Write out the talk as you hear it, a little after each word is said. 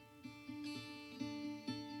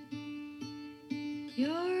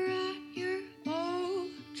You're at your old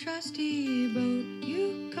trusty boat.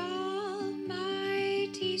 You call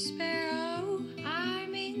mighty sparrow.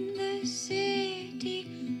 I'm in the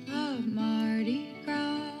city of Mardi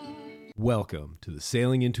Gras. Welcome to the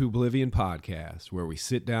Sailing into Oblivion podcast, where we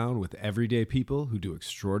sit down with everyday people who do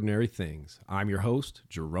extraordinary things. I'm your host,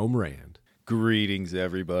 Jerome Rand. Greetings,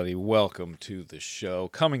 everybody. Welcome to the show,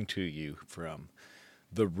 coming to you from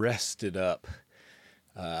the rested up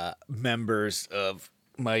members of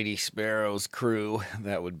Mighty Sparrow's crew.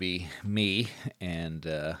 That would be me. And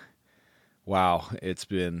wow, it's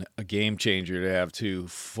been a game changer to have two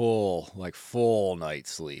full night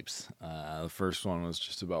sleeps. The first one was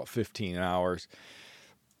just about 15 hours.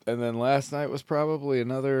 And then last night was probably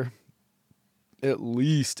another at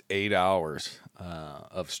least 8 hours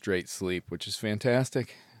of straight sleep, which is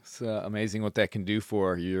fantastic. It's amazing what that can do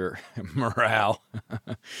for your morale.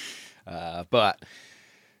 But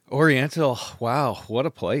Oriental, wow, what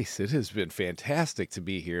a place. It has been fantastic to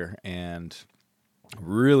be here and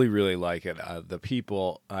really, really like it. The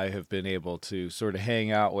people I have been able to sort of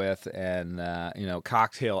hang out with and,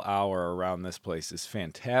 cocktail hour around this place is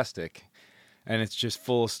fantastic. And it's just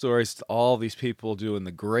full of stories. All these people doing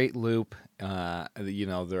the Great Loop. They're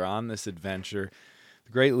on this adventure.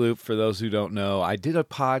 The Great Loop, for those who don't know, I did a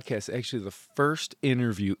podcast, actually the first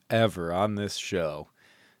interview ever on this show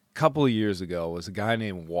a couple of years ago was a guy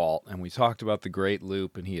named Walt, and we talked about the Great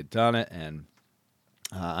Loop, and he had done it, and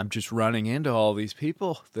I'm just running into all these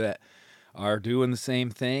people that are doing the same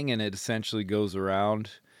thing, and it essentially goes around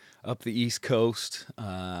up the East Coast.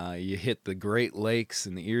 You hit the Great Lakes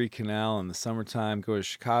and the Erie Canal in the summertime, go to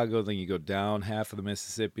Chicago, then you go down half of the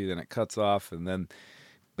Mississippi, then it cuts off, and then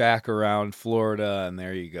back around Florida, and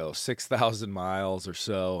there you go, 6,000 miles or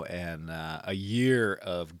so, and a year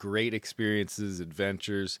of great experiences,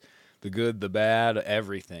 adventures, the good, the bad,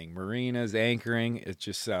 everything. Marinas, anchoring, it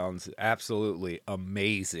just sounds absolutely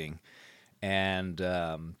amazing. And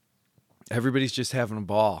everybody's just having a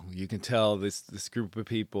ball. You can tell this group of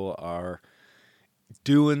people are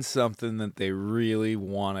doing something that they really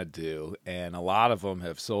want to do, and a lot of them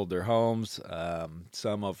have sold their homes.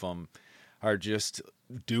 Some of them are just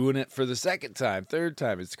doing it for the second time, third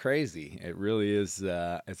time. It's crazy. It really is.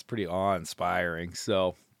 It's pretty awe-inspiring.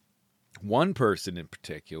 So one person in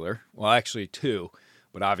particular, well, actually two,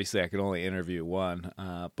 but obviously I could only interview one,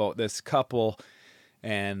 but this couple,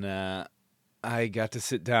 and I got to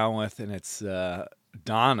sit down with, and it's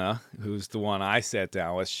Donna, who's the one I sat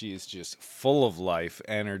down with. She's just full of life,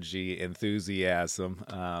 energy, enthusiasm,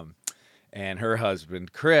 and her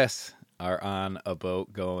husband, Chris, are on a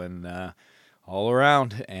boat going all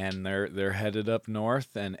around, and they're headed up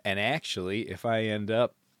north, and actually, if I end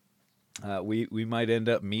up, we might end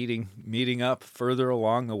up meeting up further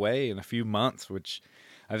along the way in a few months, which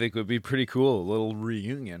I think would be pretty cool, a little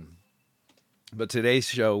reunion. But today's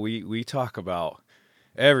show, we talk about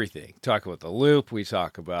everything. Talk about the loop. We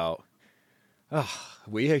talk about,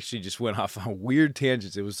 we actually just went off on weird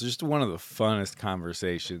tangents. It was just one of the funnest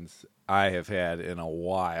conversations I have had in a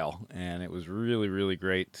while, and it was really, really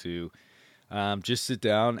great to just sit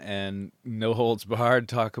down and no holds barred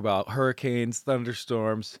talk about hurricanes,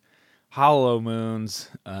 thunderstorms, hollow moons,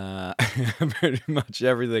 pretty much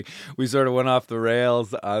everything. We sort of went off the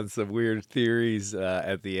rails on some weird theories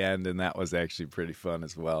at the end, and that was actually pretty fun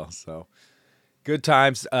as well. So good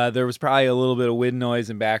times. There was probably a little bit of wind noise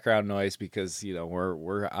and background noise because,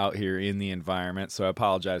 we're out here in the environment, so I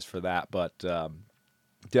apologize for that. But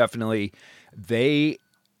definitely they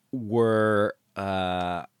were,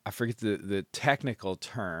 I forget the technical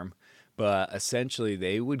term, but essentially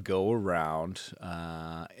they would go around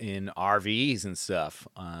in RVs and stuff.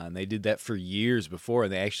 And they did that for years before.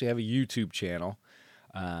 And they actually have a YouTube channel.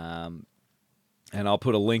 And I'll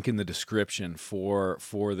put a link in the description for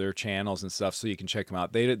their channels and stuff so you can check them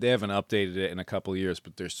out. They haven't updated it in a couple of years,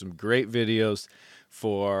 but there's some great videos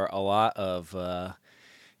for a lot of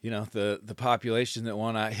the population that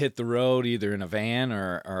want to hit the road either in a van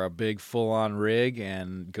or a big full-on rig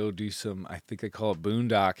and go do some, I think they call it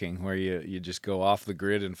boondocking, where you just go off the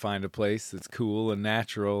grid and find a place that's cool and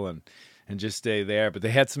natural and just stay there. But they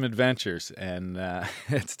had some adventures, and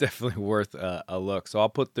it's definitely worth a look. So I'll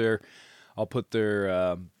put their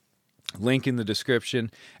link in the description,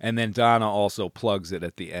 and then Donna also plugs it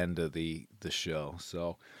at the end of the show.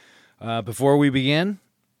 So before we begin,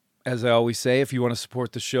 as I always say, if you want to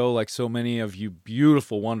support the show like so many of you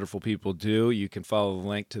beautiful, wonderful people do, you can follow the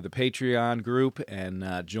link to the Patreon group and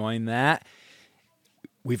join that.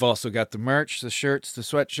 We've also got the merch, the shirts, the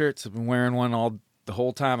sweatshirts. I've been wearing one the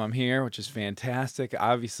whole time I'm here, which is fantastic.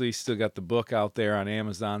 Obviously, still got the book out there on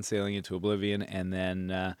Amazon, Sailing into Oblivion. And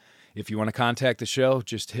then if you want to contact the show,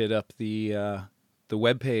 just hit up the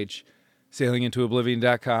webpage,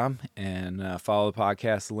 sailingintooblivion.com, and follow the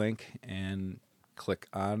podcast link and click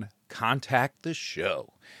on Contact the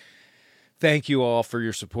Show. Thank you all for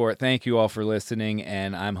your support. Thank you all for listening,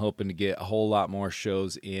 and I'm hoping to get a whole lot more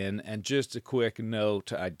shows in. And just a quick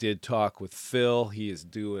note, I did talk with Phil. He is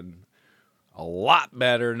doing a lot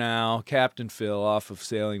better now, Captain Phil off of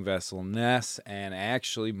Sailing Vessel Ness, and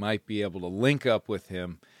actually might be able to link up with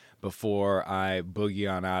him before I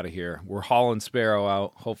boogie on out of here. We're hauling Sparrow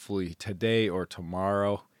out hopefully today or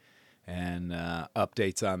tomorrow, and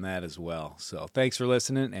updates on that as well. So thanks for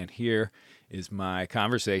listening, and here is my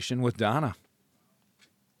conversation with Donna.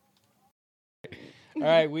 All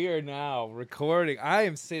right, we are now recording. I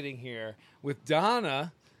am sitting here with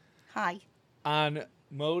Donna. Hi. On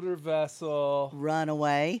motor vessel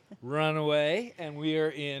Runaway, and we are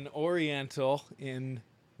in Oriental in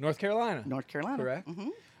North Carolina. North Carolina. Correct? Mm-hmm.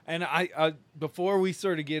 And I before we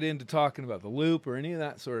sort of get into talking about the loop or any of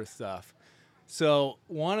that sort of stuff, so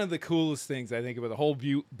one of the coolest things I think about the whole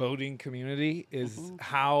boating community is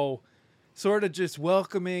how sort of just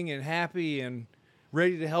welcoming and happy and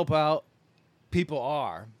ready to help out people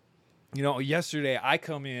are. You know, yesterday I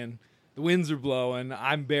come in, the winds are blowing,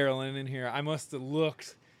 I'm barreling in here. I must have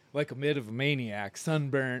looked like a bit of a maniac,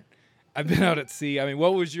 sunburnt. I've been out at sea. I mean,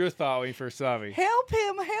 what was your thought when you first saw me? Help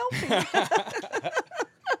him.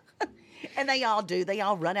 And they all do. They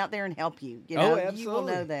all run out there and help you. You know, absolutely. You will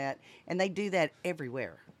know that. And they do that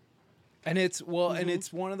everywhere. And it's and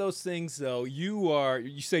it's one of those things though.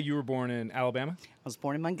 You say you were born in Alabama? I was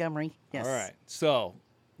born in Montgomery. Yes. All right. So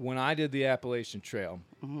when I did the Appalachian Trail,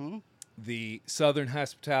 the Southern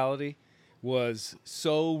hospitality was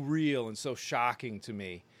so real and so shocking to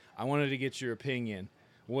me. I wanted to get your opinion.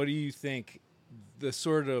 What do you think?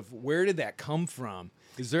 Where did that come from?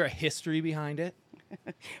 Is there a history behind it?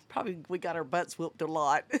 Probably we got our butts whooped a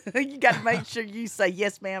lot. You got to make sure you say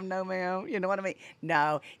yes, ma'am, no, ma'am. You know what I mean?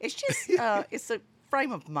 No, it's just it's a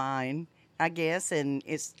frame of mind, I guess, and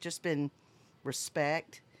it's just been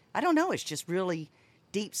respect. I don't know. It's just really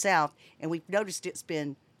deep South, and we've noticed it's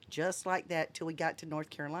been just like that till we got to North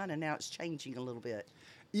Carolina. Now it's changing a little bit.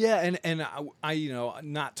 Yeah, and I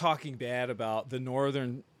not talking bad about the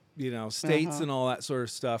northern states and all that sort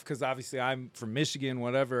of stuff, because obviously I'm from Michigan,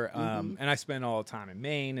 whatever, and I spend all the time in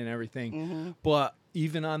Maine and everything. But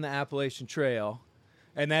even on the Appalachian Trail,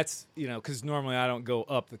 and that's because normally I don't go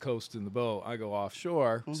up the coast in the boat, I go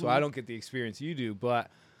offshore, so I don't get the experience you do.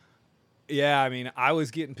 But yeah, I mean, I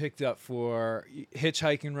was getting picked up for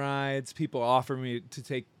hitchhiking rides. People offer me to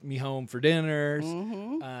take me home for dinners.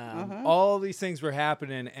 All these things were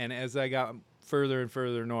happening, and as I got further and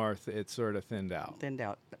further north, it sort of thinned out.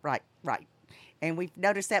 Right. And we've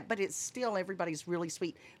noticed that, but it's still, everybody's really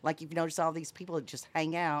sweet. Like you've noticed all these people that just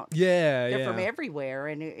hang out. They're from everywhere,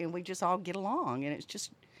 and we just all get along, and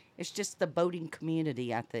it's just the boating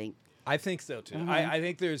community, I think. I think so too. I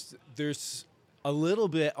think there's a little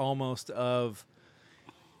bit almost of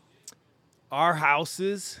our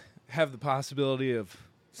houses have the possibility of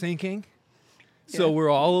sinking. So we're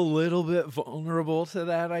all a little bit vulnerable to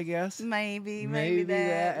that, I guess. Maybe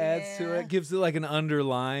that adds to it. Gives it like an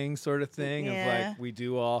underlying sort of thing of like we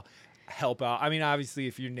do all help out. I mean, obviously,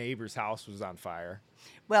 if your neighbor's house was on fire.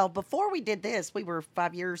 Well, before we did this, we were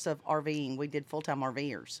 5 years of RVing. We did full-time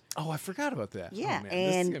RVers. Oh, I forgot about that. Yeah, oh, man.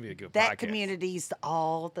 and this is gonna be a good that podcast. community's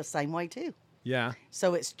all the same way too. Yeah.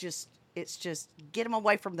 So it's just get them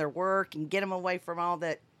away from their work and get them away from all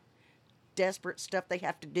that desperate stuff they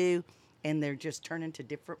have to do. And they're just turning to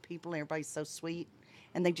different people. Everybody's so sweet,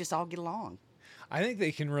 and they just all get along. I think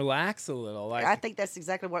they can relax a little. Like I think that's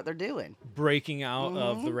exactly what they're doing. Breaking out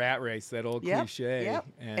of the rat race, that old cliche. Yep.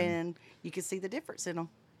 And you can see the difference in them.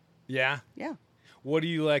 Yeah. Yeah. What do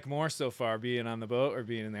you like more so far, being on the boat or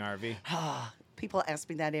being in the RV? People ask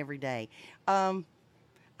me that every day. I'm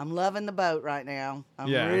loving the boat right now. I'm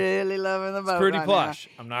Yeah. really loving the boat. It's pretty right plush.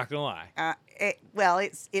 I'm not gonna lie.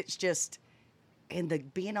 It's just,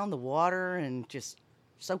 and being on the water and just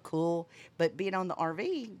so cool. But being on the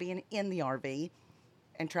RV, being in the RV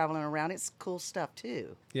and traveling around, it's cool stuff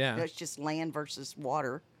too. Yeah. You know, it's just land versus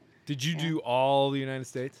water. Did you do all the United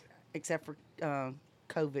States? Except for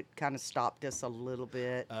COVID kind of stopped us a little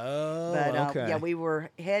bit. Oh, But okay. yeah, we were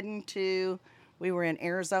in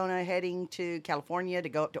Arizona heading to California to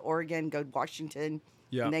go up to Oregon, go to Washington,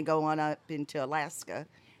 and then go on up into Alaska.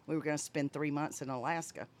 We were going to spend 3 months in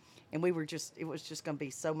Alaska. And it was just going to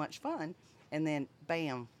be so much fun. And then,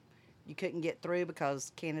 bam, you couldn't get through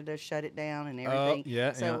because Canada shut it down and everything.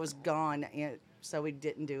 So it was gone. So we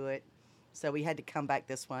didn't do it. So we had to come back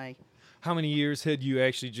this way. How many years had you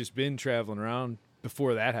actually just been traveling around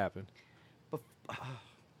before that happened?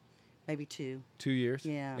 Maybe 2. 2 years?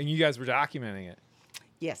 Yeah. And you guys were documenting it.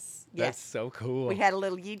 Yes. That's so cool. We had a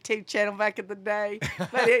little YouTube channel back in the day,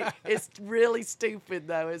 but it's really stupid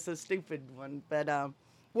though. It's a stupid one, but well, it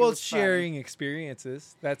it's was sharing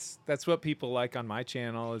experiences. That's what people like on my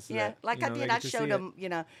channel. Is yeah, that, like you I know, they did. get I to showed see them. You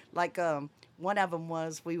know, like one of them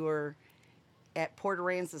was we were at Port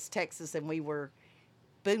Aransas, Texas, and we were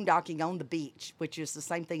boondocking on the beach, which is the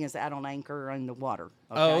same thing as out on anchor in the water.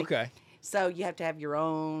 Okay? Oh, okay. So you have to have your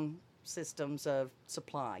own systems of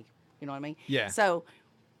supply. You know what I mean? Yeah. So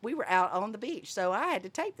we were out on the beach, so I had to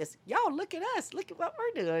tape this. Y'all, look at us. Look at what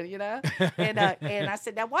we're doing, you know? And I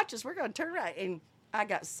said, now watch us. We're going to turn right. And I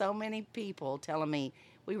got so many people telling me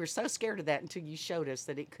we were so scared of that until you showed us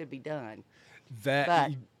that it could be done. But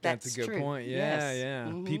That's that's a good true. point. Yeah, Yes. yeah.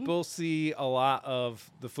 Mhm. People see a lot of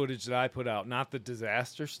the footage that I put out, not the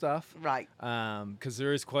disaster stuff. Right. Because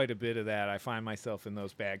there is quite a bit of that. I find myself in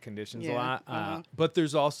those bad conditions a Yeah, lot. uh-huh. But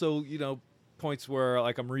there's also, points where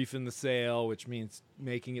like I'm reefing the sail, which means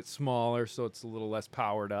making it smaller so it's a little less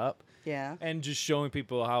powered up. Yeah. And just showing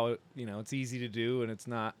people how, it's easy to do and it's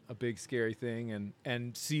not a big scary thing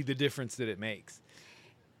and see the difference that it makes.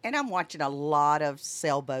 And I'm watching a lot of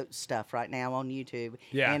sailboat stuff right now on YouTube.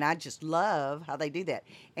 Yeah. And I just love how they do that.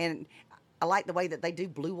 And I like the way that they do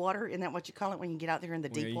blue water. Isn't that what you call it when you get out there in the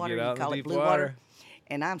When deep you water? get out You in the call it deep blue water. water.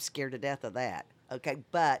 And I'm scared to death of that. Okay.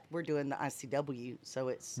 But we're doing the ICW. So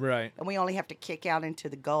it's. Right. And we only have to kick out into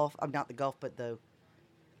the Gulf. Not the Gulf, but the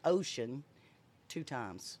ocean 2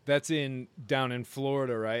 times. That's down in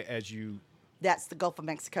Florida, right? That's the Gulf of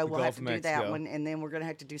Mexico. We'll Gulf have of to do that Mexico. one. And then we're going to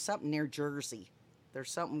have to do something near Jersey.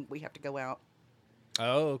 There's something we have to go out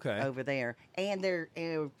Oh, okay. over there. And there,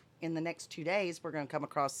 in the next 2 days, we're going to come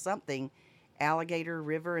across something, Alligator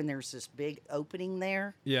River, and there's this big opening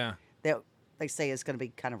there Yeah. that they say is going to be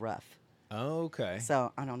kind of rough. Oh, okay.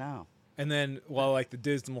 So I don't know. And then, like the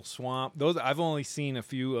Dismal Swamp, those I've only seen a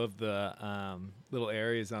few of the little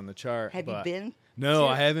areas on the chart. Have you but- been? No, to-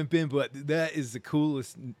 I haven't been, but that is the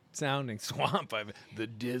coolest sounding swamp the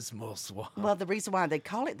Dismal Swamp. Well, the reason why they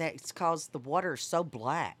call it that is because the water is so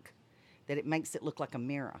black that it makes it look like a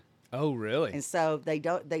mirror. Oh, really? And so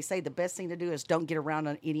they say the best thing to do is don't get around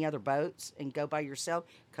on any other boats and go by yourself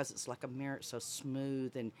because it's like a mirror. It's so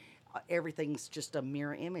smooth and everything's just a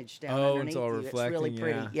mirror image down Oh, underneath it's all you. It's really reflecting,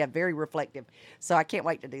 pretty. yeah. very reflective. So I can't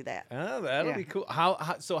wait to do that. Oh, that'll Yeah. be cool.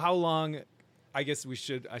 How long? I guess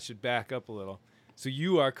I should back up a little. So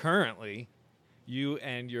you are currently, you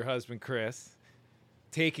and your husband Chris,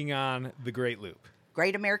 taking on the Great Loop,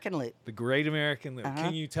 Great American Loop. the Great American Loop. Uh-huh.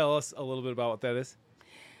 Can you tell us a little bit about what that is?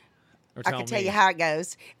 Or I can tell me. you how it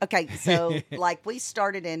goes. Okay, so like we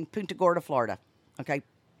started in Punta Gorda, Florida. Okay,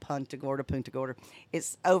 Punta Gorda.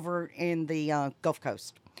 It's over in the Gulf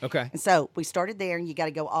Coast. Okay. And so we started there, and you got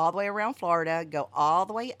to go all the way around Florida, go all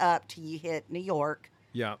the way up till you hit New York,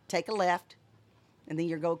 Yeah. take a left, and then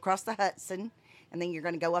you're going across the Hudson, and then you're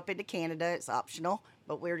going to go up into Canada. It's optional,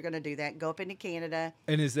 but we're going to do that. Go up into Canada.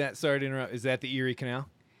 And is that, sorry to interrupt, is that the Erie Canal?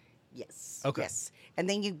 Yes. Okay. Yes. And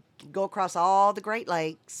then you go across all the Great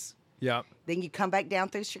Lakes. Yeah. Then you come back down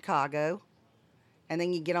through Chicago, and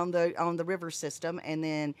then you get on the river system, and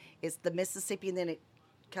then it's the Mississippi, and then it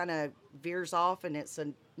kind of veers off, and it's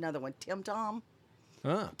another one, Tim Tom,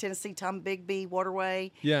 Tennessee Tom Bigby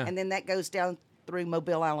Waterway. Yeah. And then that goes down through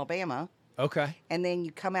Mobile, Alabama, Okay. and then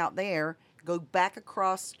you come out there, go back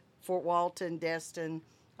across Fort Walton, Destin,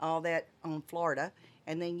 all that on Florida,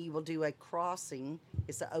 and then you will do a crossing.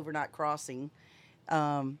 It's an overnight crossing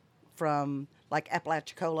from like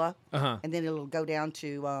Apalachicola, and then it'll go down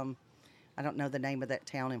to I don't know the name of that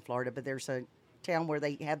town in Florida, but there's a town where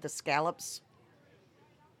they have the scallops.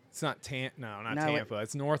 It's not not No, Tampa.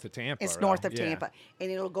 It's north of Tampa. It's right? north of Yeah. Tampa,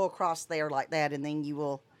 and it'll go across there like that, and then you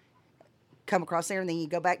will come across there, and then you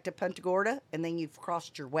go back to Punta Gorda, and then you've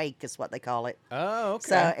crossed your wake, is what they call it. Oh, okay.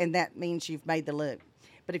 So, and that means you've made the loop.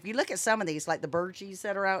 But if you look at some of these, like the Burgees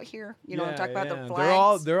that are out here, you know what I'm talking about, the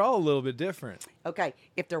flags. They're all a little bit different. Okay,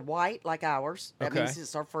 if they're white like ours, that Okay. means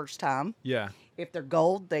it's our first time. Yeah. If they're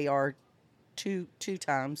gold, they are two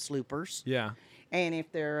times sloopers. Yeah. And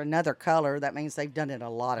if they're another color, that means they've done it a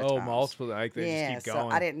lot of times. Multiple. Like they Yeah, just keep so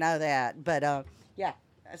going. I didn't know that, but yeah,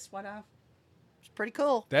 that's what it's pretty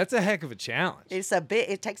cool. That's a heck of a challenge. It's a bit.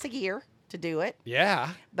 It takes a year to do it,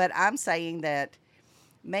 Yeah. but I'm saying that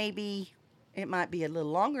maybe it might be a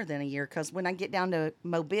little longer than a year because when I get down to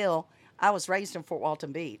Mobile, I was raised in Fort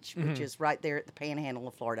Walton Beach, which is right there at the Panhandle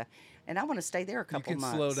of Florida, and I want to stay there a couple you can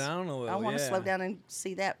months. slow down a little. I want to yeah. slow down and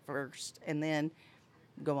see that first, and then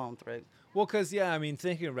go on through. Well, because, I mean,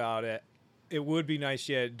 thinking about it, it would be nice,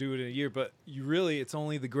 yeah, to do it in a year, but it's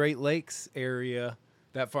only the Great Lakes area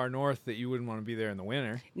that far north that you wouldn't want to be there in the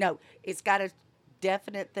winter. No, it's got a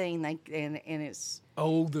definite thing, and it's...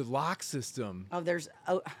 Oh, the lock system. Oh, there's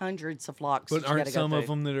hundreds of locks. But that you aren't gotta go some of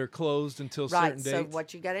through. them that are closed until Right, certain so dates?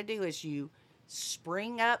 what you got to do is you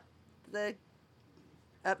spring up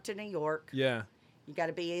to New York. Yeah. You got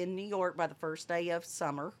to be in New York by the first day of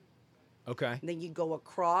summer. Okay. And then you go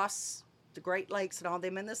across the Great Lakes and all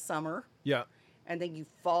them in the summer. Yeah. And then you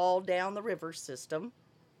fall down the river system.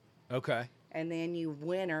 Okay. And then you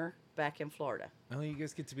winter back in Florida. Oh, you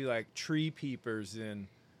guys get to be like tree peepers in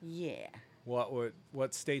Yeah.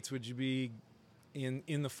 what states would you be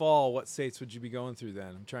in the fall? What states would you be going through then?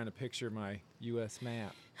 I'm trying to picture my U.S.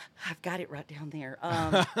 map. I've got it right down there.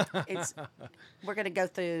 We're going to go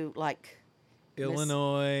through like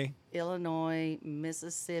Illinois,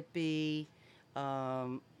 Mississippi,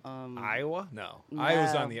 Iowa? No. no.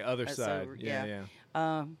 Iowa's on the other So, side. Yeah.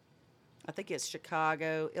 I think it's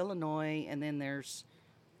Chicago, Illinois, and then there's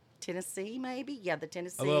Tennessee, maybe. Yeah, the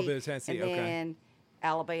Tennessee. A little bit of Tennessee, and okay. then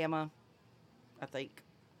Alabama, I think.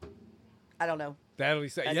 I don't know. That'll be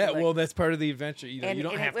That's yeah. like- well, that's part of the adventure. You know, and you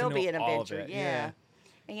don't and have it will to know be an all adventure, of it. yeah.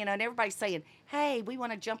 And, and everybody's saying, hey, we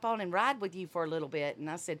want to jump on and ride with you for a little bit. And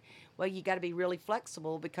I said, well, you got to be really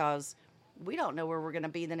flexible because we don't know where we're going to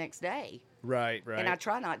be the next day. Right. And I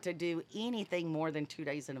try not to do anything more than 2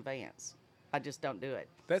 days in advance. I just don't do it.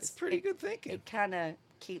 That's pretty good thinking. It kind of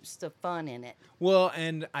keeps the fun in it. Well,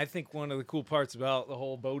 and I think one of the cool parts about the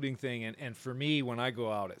whole boating thing, and for me, when I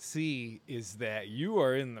go out at sea, is that you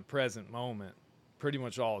are in the present moment pretty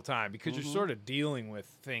much all the time because you're sort of dealing with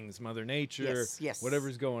things, Mother Nature, Yes.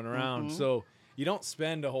 whatever's going around. So you don't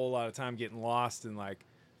spend a whole lot of time getting lost in like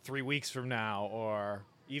 3 weeks from now or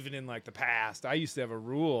even in like the past. I used to have a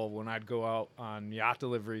rule when I'd go out on yacht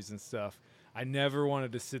deliveries and stuff. I never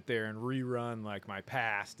wanted to sit there and rerun like my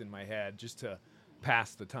past in my head just to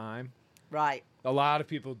pass the time. Right. A lot of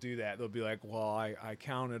people do that. They'll be like, well, I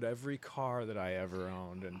counted every car that I ever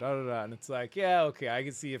owned and da-da-da. And it's like, yeah, okay, I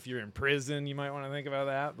can see if you're in prison, you might want to think about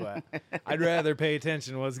that. But I'd rather pay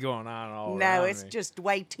attention to what's going on all No, around it's me. just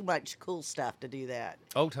way too much cool stuff to do that.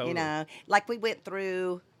 Oh, totally. You know, like we went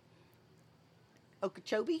through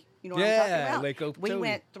Okeechobee. You know what I'm Yeah, talking about? Lake We Okeechobee.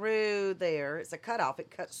 went through there. It's a cutoff.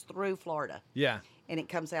 It cuts through Florida. Yeah. And it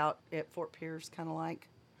comes out at Fort Pierce, kind of like.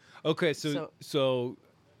 Okay, so,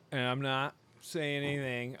 and I'm not saying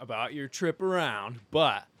anything about your trip around,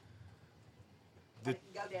 but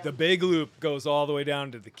the big loop goes all the way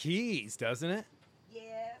down to the Keys, doesn't it?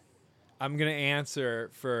 Yes. I'm going to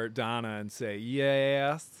answer for Donna and say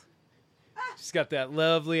yes. She's got that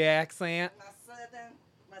lovely accent. My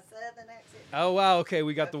southern accent. Oh, wow. Okay,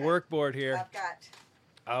 we got the Okay. workboard here. I've got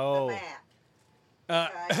Oh. the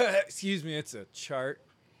map. Okay. Excuse me, it's a chart.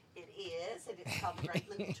 It is, and it's called the Great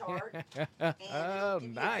Loop Chart. And Oh, it'll give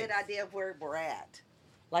you a nice. good idea of where we're at.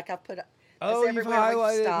 Like I put, Oh, you've everywhere we've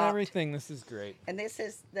highlighted and stopped. everything. This is great. And this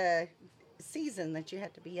is the season that you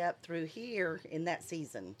have to be up through here in that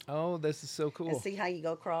season. Oh, this is so cool. And see how you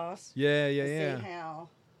go across. Yeah. And see how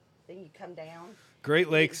then you come down. Great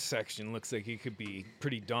Lakes section looks like it could be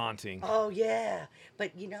pretty daunting. Oh yeah,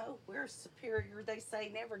 but you know we're superior. They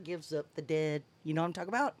say never gives up the dead. You know what I'm talking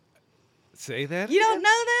about? Say that You again? don't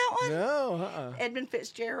know that one? No. Edmund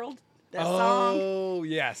Fitzgerald. That song. Oh,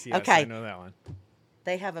 yes. Okay. I know that one.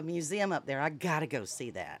 They have a museum up there. I gotta go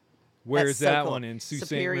see that. Where's That's so that cool. one? In Sault Ste.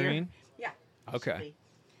 Superior. Marine? Yeah. Okay. should be.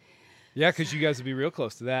 Yeah, because you guys would be real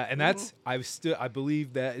close to that, and that's Mm-hmm. I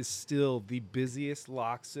believe that is still the busiest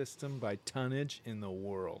lock system by tonnage in the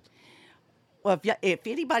world. Well, if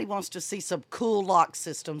anybody wants to see some cool lock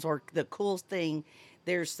systems or the cool thing,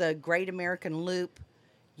 there's the Great American Loop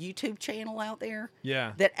YouTube channel out there.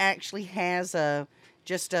 Yeah. That actually has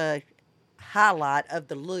just a highlight of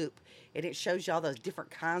the loop, and it shows you all those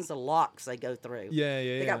different kinds of locks they go through. Yeah.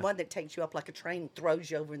 They got one that takes you up like a train and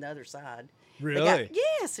throws you over on the other side. They Really?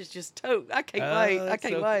 yes, it's just I can't wait. I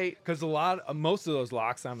can't wait. Because most of those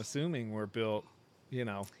locks, I'm assuming, were built,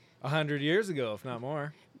 100 years ago, if not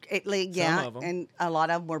more. Yeah, of 'em. and a lot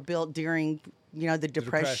of them were built during the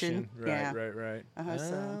Depression. Right, Yeah. right. Uh-huh, Oh,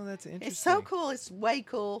 so that's interesting. It's so cool. It's way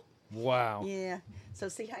cool. Wow. Yeah. So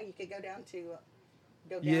see how you could go down to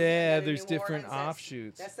Yeah, to there's New different Orleans?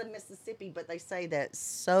 offshoots. That's the Mississippi, but they say that's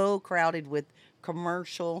so crowded with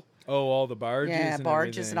commercial, Oh, all the barges. and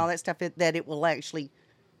barges everything. and all that stuff that it will actually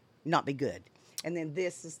not be good. And then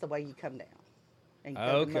this is the way you come down. And you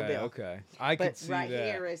go to Mobile. Okay. I But could see right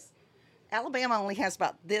that. here is Alabama only has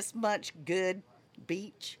about this much good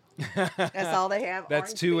beach. That's all they have.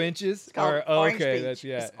 That's Orange 2 Beach. inches? It's called Or- Orange okay, Beach. that's-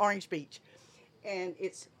 yeah. It's Orange Beach. And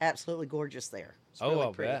it's absolutely gorgeous there. It's really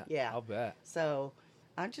I'll pretty. bet. Yeah. I'll bet. So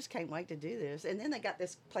I just can't wait to do this. And then they got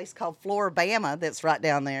this place called Floribama that's right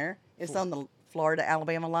down there. It's on the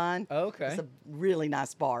Florida-Alabama line. Okay. It's a really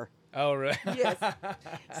nice bar. Oh, right. Yes.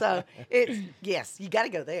 So you got to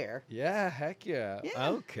go there. Yeah, heck yeah. Yeah.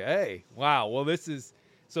 Okay. Wow. Well, this is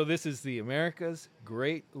the America's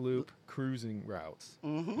Great Loop Cruising Routes.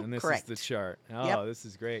 Mm-hmm. And this Correct. is the chart. Oh, Yep. This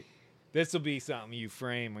is great. This will be something you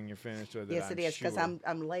frame when you're finished with it. Yes, it is, because sure.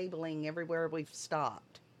 I'm labeling everywhere we've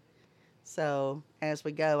stopped. So as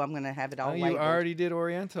we go, I'm going to have it all Oh, you labeled. already did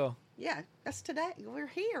Oriental. Yeah, that's today. We're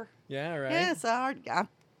here. Yeah, right. Yes, I'm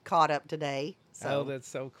caught up today. So. Oh, that's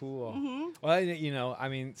so cool. Mhm. Well, I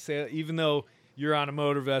mean, even though you're on a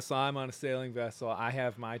motor vessel, I'm on a sailing vessel, I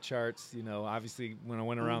have my charts. Obviously, when I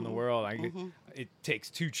went around the world, it takes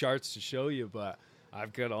 2 charts to show you, but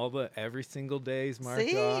I've got every single day's marked off.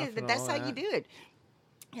 See, that's how you do it.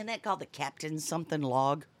 Isn't that called the captain something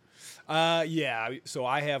log? Yeah. So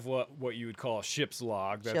I have what you would call a ship's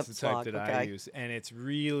log. That's Ship's the type log, that okay. I use, and it's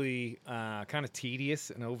really kind of tedious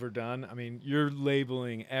and overdone. I mean, you're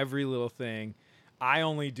labeling every little thing. I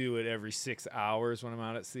only do it every 6 hours when I'm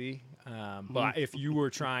out at sea. But if you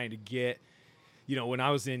were trying to get, when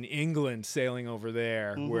I was in England sailing over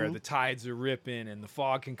there, where the tides are ripping and the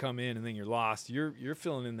fog can come in and then you're lost, you're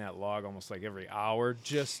filling in that log almost like every hour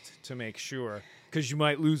just to make sure, because you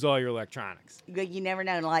might lose all your electronics. You never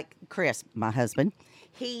know. Like Chris, my husband,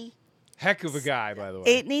 Heck of a guy, by the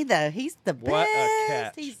way. Isn't he though? He's the best. What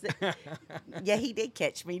a catch. Yeah, he did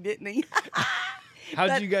catch me, didn't he?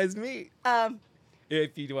 How'd you guys meet?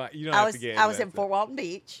 If you want, you don't I have was to get I was into in that. Fort Walton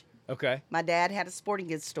Beach. Okay. My dad had a sporting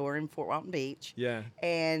goods store in Fort Walton Beach. Yeah.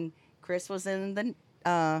 And Chris was in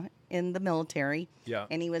the military. Yeah.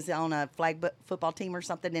 And he was on a flag football team or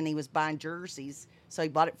something, and he was buying jerseys, so he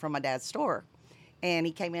bought it from my dad's store, and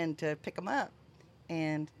he came in to pick them up,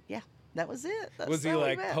 and yeah, that was it. That's Was he how we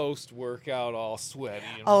like met. post workout all sweaty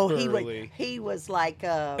and Oh, burly? he was like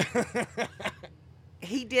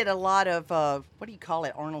he did a lot of what do you call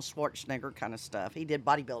it, Arnold Schwarzenegger kind of stuff. He did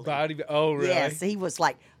bodybuilding. Oh, really? Yes, he was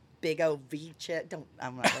like big old V chest.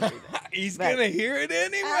 I'm not gonna do that. He's But- gonna hear it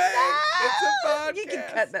anyway. I know! It's a podcast. You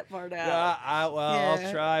can cut that part out. Yeah, I'll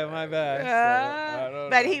Yeah. try my best. So, I don't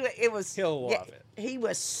But know. He'll love it. He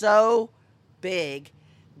was so big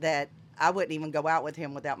that I wouldn't even go out with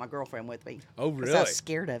him without my girlfriend with me. Oh, 'Cause really? I was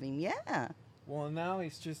scared of him. Yeah, Well, now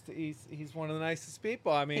he's one of the nicest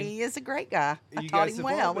people. I mean, he is a great guy. I you taught guys him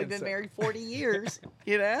have well. all We've been been so- married 40 years.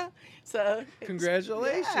 So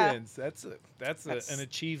congratulations. yeah. That's an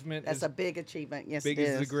achievement. That's as a big achievement. Yes, big it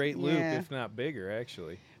as the is. Great Loop, Yeah. if not bigger,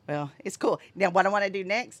 actually. Well, it's cool. Now, what I want to do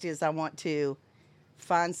next is I want to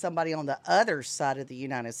find somebody on the other side of the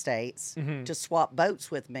United States Mm-hmm. to swap boats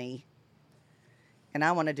with me. And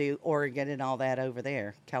I want to do Oregon and all that over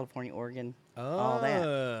there. California, Oregon, all that.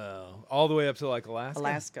 All the way up to like Alaska.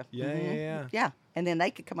 Alaska. Yeah, Mhm. yeah. Yeah. And then they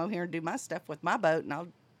could come over here and do my stuff with my boat, and I'll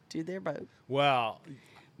do their boat. Well,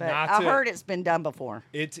 But not I to- heard it's been done before.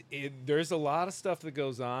 There's a lot of stuff that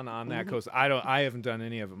goes on Mm-hmm. that coast. I haven't done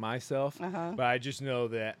any of it myself, Uh-huh. but I just know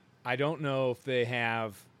that I don't know if they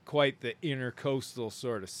have quite the intercoastal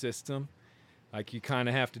sort of system. Like you kind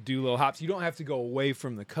of have to do little hops. You don't have to go away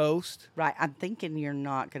from the coast. Right. I'm thinking you're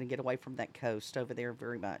not going to get away from that coast over there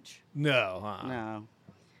very much. No, huh? No.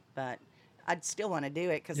 But I'd still want to do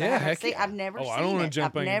it because Yeah, heck yeah. I've never Oh, seen I don't wanna it.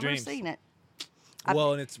 jump I've on your never dreams. seen it.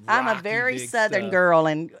 Well, and it's I'm a rocky, very big southern stuff. girl,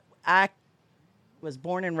 and I was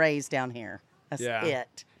born and raised down here. That's Yeah.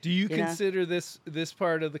 it. Do you You know? consider this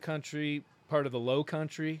part of the country part of the Low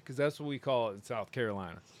Country? Because that's what we call it in South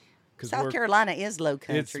Carolina. 'Cause South Carolina is low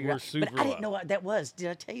country. we're right? super But I didn't low. know what that was. Did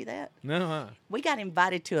I tell you that? No, huh? We got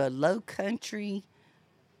invited to a low country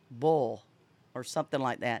bull or something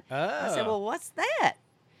like that. I said, Oh. well, what's that?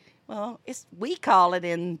 Well, we call it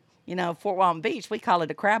in, Fort Walton Beach, we call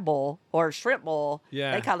it a crab bowl or a shrimp bowl.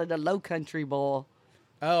 Yeah. They call it a low country bowl.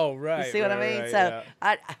 Oh, right. You see what I right, mean? right, So yeah.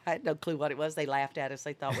 I had no clue what it was. They laughed at us.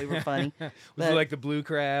 They thought we were funny. Was But it like the blue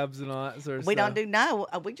crabs and all that sort of we stuff? don't do no.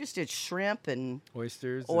 We just did shrimp and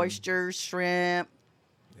Oysters. and oysters, shrimp.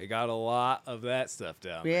 They got a lot of that stuff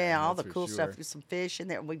down there. Yeah, all that's the for cool sure. stuff. There's some fish in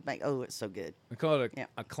there. We make. Oh, it's so good. I call it Yeah.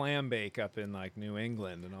 a clam bake up in like New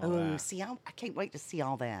England and all Oh, that. see, I can't wait to see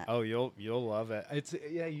all that. Oh, you'll love it. It's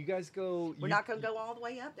you guys go. We're not going to go all the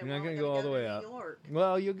way up there. You're not We're gonna only go all the way to up. New York.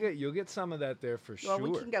 Well, you'll get some of that there for Well, sure.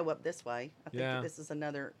 we can go up this way. I think Yeah. that this is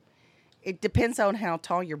another. It depends on how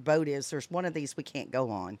tall your boat is. There's one of these we can't go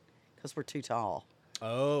on because we're too tall.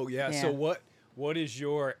 Oh yeah. So Yeah. what is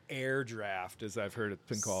your air draft, as I've heard it's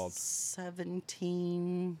been called?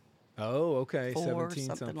 17. Oh, okay. 4, 17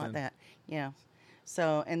 something like that. Yeah.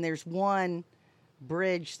 So, and there's one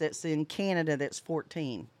bridge that's in Canada that's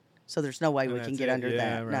 14. So there's no way we can get under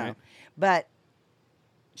that. Right. No. But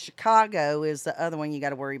Chicago is the other one you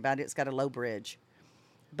got to worry about. It's got a low bridge.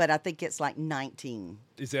 But I think it's like 19.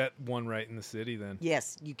 Is that one right in the city then?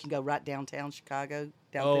 Yes, you can go right downtown Chicago.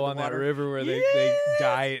 Down Oh, through the on water. that river where they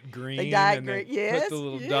dye it green. They dye it and green. They Yes, put the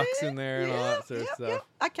little ducks in there and all that sort of stuff. Yep.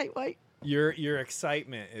 I can't wait. Your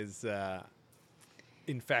excitement is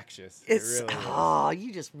infectious. It's it really is. oh,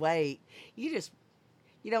 you just wait.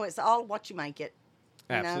 It's all what you make it.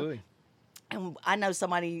 You know? Absolutely. And I know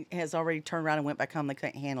somebody has already turned around and went back home. They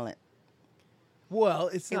couldn't handle it. Well,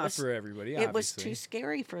 it's It not was- for everybody. It was obviously. too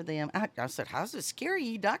scary for them. I said, "How's it scary?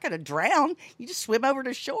 You're not going to drown. You just swim over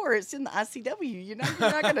to shore. It's in the ICW. You're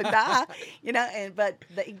not going to die. But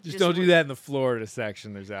they Just don't do that in the Florida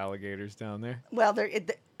section. There's alligators down there. Well,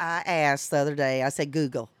 I asked the other day. I said,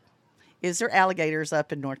 Google, is there alligators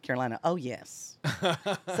up in North Carolina? Oh yes.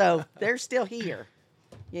 So they're still here.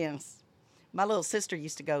 Yes. My little sister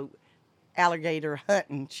used to go alligator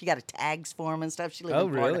hunting. She got tags for them and stuff. She lived Oh,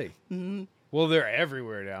 in Florida. really? Mm-hmm. Well, they're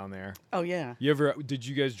everywhere down there. Oh yeah. Did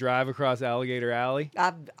you guys drive across Alligator Alley?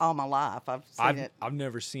 All my life I've seen it. I've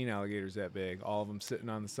never seen alligators that big. All of them sitting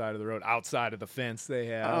on the side of the road, outside of the fence they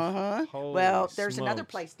have. Uh-huh. Holy Well, there's another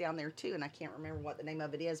smokes. place down there too, and I can't remember what the name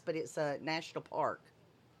of it is, but it's a national park.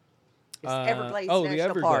 It's Everglades the National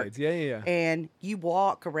Everglades. Park. Yeah. And you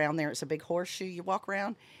walk around there. It's a big horseshoe. You walk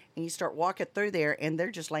around, and you start walking through there, and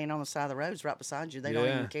they're just laying on the side of the roads right beside you. They don't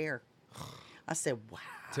Yeah. even care. I said, wow.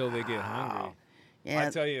 Till they get hungry. Yeah.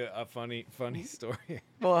 I'll tell you a funny story.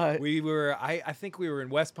 What? I think we were in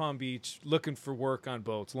West Palm Beach looking for work on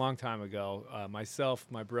boats a long time ago. Myself,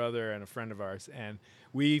 my brother, and a friend of ours. And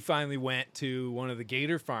we finally went to one of the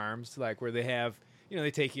gator farms, like where they have,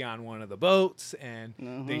 they take you on one of the boats and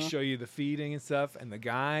they show you the feeding and stuff. And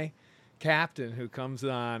the captain who comes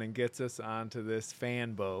on and gets us onto this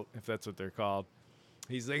fan boat, if that's what they're called,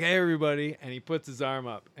 he's like, "Hey, everybody," and he puts his arm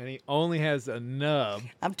up, and he only has a nub.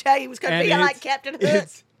 I'm telling you, it was going to and be like it's- Captain Hook.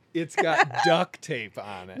 It's got duct tape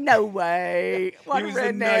on it. No way. What He a was the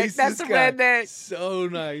redneck. nicest That's a guy. redneck. So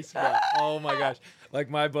nice, but oh my gosh. Like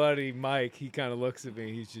my buddy Mike, he kind of looks at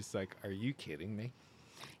me. He's just like, "Are you kidding me?"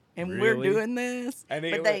 And Really? we're doing this. And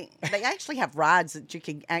But they actually have rides that you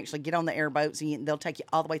can actually get on the airboats, and they'll take you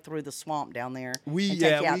all the way through the swamp down there and take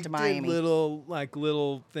you out to Miami. did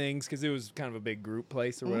little things because it was kind of a big group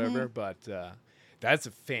place or whatever. But that's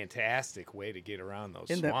a fantastic way to get around those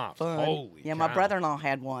Isn't that swamps. fun? Holy Yeah, my cow. brother-in-law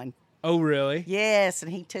had one. Oh, really? Yes,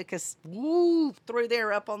 and he took us through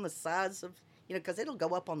there up on the sides of, because it'll go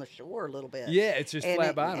up on the shore a little bit. Yeah, it's just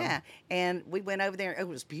flat bottom. Yeah, and we went over there. It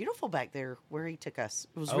was beautiful back there where he took us.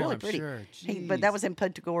 It was Oh, really I'm pretty. sure. But that Jeez. was in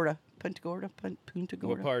Punta Gorda. Punta Gorda.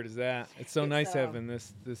 What part is that? It's so It's, nice having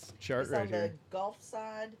this chart It's right on here. the Gulf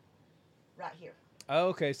side, right here. Oh,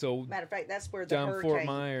 okay, so Matter of fact, that's where the down hurricane. Fort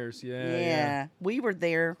Myers. Yeah. Yeah, we were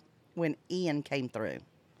there when Ian came through,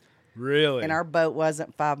 Really? and our boat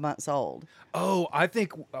wasn't 5 months old. Oh, I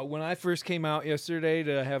think when I first came out yesterday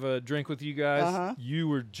to have a drink with you guys, Uh-huh. you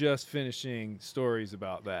were just finishing stories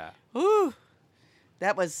about that. Ooh,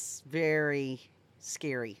 that was very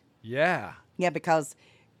scary. Yeah. Yeah, because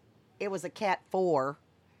it was a Cat 4,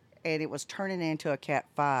 and it was turning into a Cat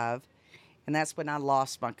 5, and that's when I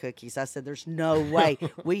lost my cookies. I said, "There's no way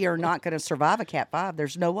we are not going to survive a Cat 5.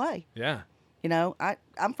 There's no way." Yeah.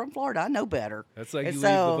 I'm from Florida. I know better. That's like And you leave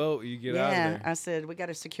the so, boat, you get yeah, out of there. I said, we got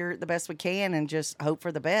to secure it the best we can and just hope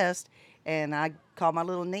for the best. And I called my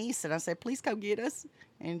little niece, and I said, "Please come get us."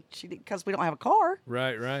 And she did, because we don't have a car.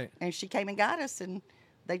 Right. And she came and got us, and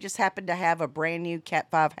they just happened to have a brand new Cat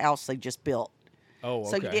 5 house they just built. Oh, okay.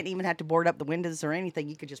 So you didn't even have to board up the windows or anything.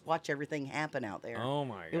 You could just watch everything happen out there. Oh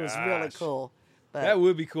my gosh. It was really cool. But That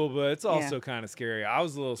would be cool, but it's Yeah. also kind of scary. I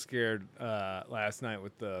was a little scared last night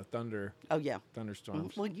with the oh yeah.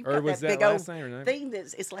 thunderstorms. Well, you or got was that that big old last night or night? thing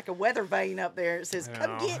it's like a weather vane up there. It says, I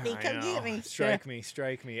 "Come know, get me, I come get know. me." Strike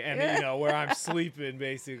me. And where I'm sleeping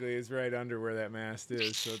basically is right under where that mast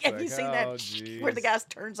is. So it's Have like, you seen oh, that where the geez. guy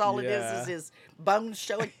turns all it Yeah. is his bones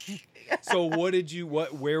showing? So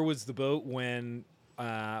where was the boat when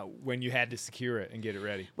you had to secure it and get it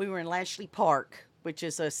ready? We were in Lashley Park, which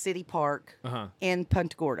is a city park Uh-huh. in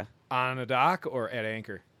Punta Gorda. On a dock or at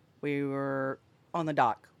anchor? We were on the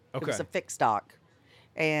dock. It was Okay. a fixed dock.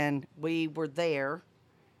 And we were there,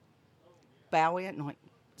 bow in, no,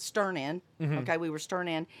 stern in. Mm-hmm. Okay, we were stern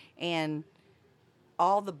in. And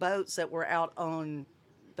all the boats that were out on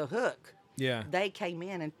the hook, Yeah. they came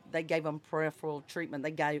in and they gave them peripheral treatment.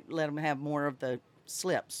 Let them have more of the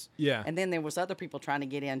slips. Yeah. And then there was other people trying to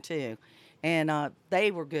get in too. And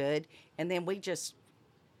they were good. And then we just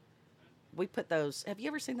we put those. Have you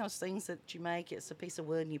ever seen those things that you make? It's a piece of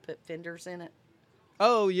wood and you put fenders in it.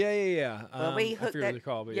 Oh yeah. Well, we I hooked forget what that. they're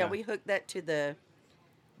called, but Yeah, we hooked that to the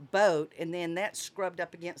boat, and then that scrubbed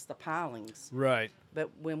up against the pilings. right. But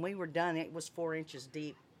when we were done, it was 4 inches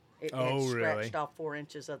deep. It Oh, had really? scratched off 4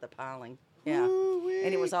 inches of the piling. Yeah, Woo-wee.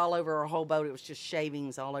 and it was all over our whole boat. It was just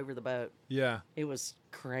shavings all over the boat. Yeah. It was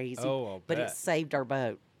crazy. Oh, I'll but it bet. saved our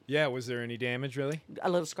boat. Yeah. Was there any damage really? A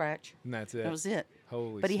little scratch. And that's it. That was it.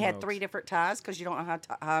 Holy. But he had smokes. 3 different ties because you don't know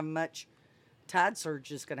how much tide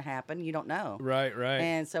surge is going to happen. You don't know. Right.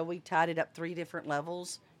 And so we tied it up 3 different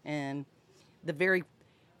levels. And the very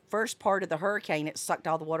first part of the hurricane, it sucked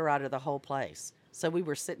all the water out of the whole place. So we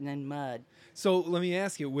were sitting in mud. So let me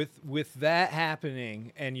ask you, with that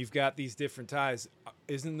happening, and you've got these different ties,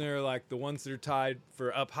 isn't there like the ones that are tied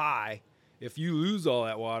for up high? If you lose all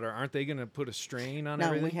that water, aren't they going to put a strain on No,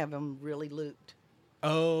 everything? we have them really looped.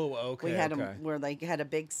 Oh, okay. We had okay. them where they had a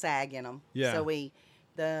big sag in them. Yeah. So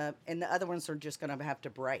and the other ones are just going to have to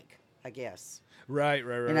break, I guess. Right.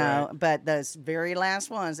 You know, but those very last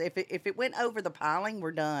ones, if it went over the piling,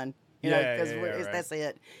 we're done. You know, Yeah, because right. that's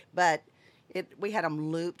it. But we had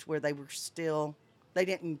them looped where they were still, they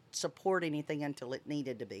didn't support anything until it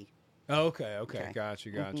needed to be. Okay. Okay. Gotcha.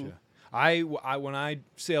 Mm-hmm. I when I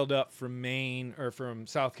sailed up from Maine or from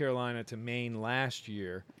South Carolina to Maine last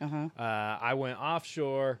year, I went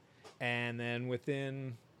offshore, and then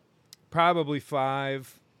within probably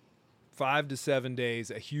 5 to 7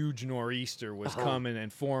 days, a huge nor'easter was coming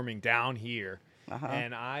and forming down here,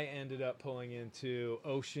 and I ended up pulling into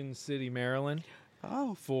Ocean City, Maryland.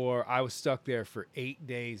 Oh. I was stuck there for 8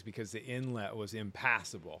 days because the inlet was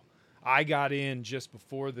impassable. I got in just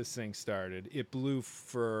before this thing started. It blew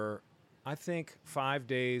for, I think, 5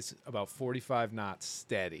 days, about 45 knots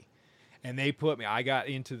steady. And I got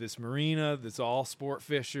into this marina that's all sport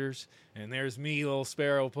fishers, and there's me, little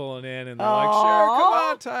sparrow, pulling in, and they're like, sure, come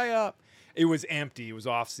on, tie up. It was empty. It was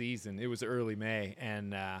off season. It was early May,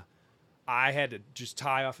 and I had to just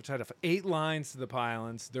tie off 8 lines to the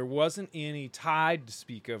pilings. There wasn't any tide to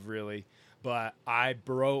speak of, really, but I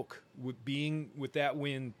broke with that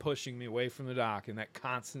wind pushing me away from the dock and that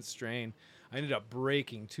constant strain. I ended up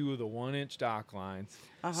breaking 2 of the 1-inch dock lines,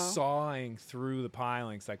 sawing through the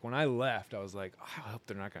pilings. Like when I left, I was like, oh, I hope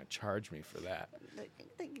they're not going to charge me for that.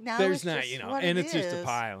 No, There's it's not, just you know, what and it it's just a is.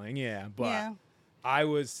 piling, yeah. But Yeah. I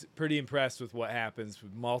was pretty impressed with what happens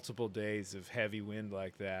with multiple days of heavy wind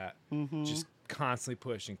like that. Mm-hmm. Just constantly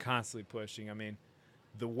pushing. I mean,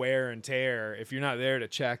 the wear and tear, if you're not there to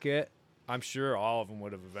check it, I'm sure all of them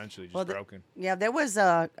would have eventually just broken. Yeah, there was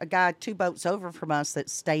a guy 2 boats over from us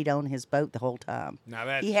that stayed on his boat the whole time. Now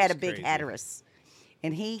that's he had a just big crazy. Hatteras,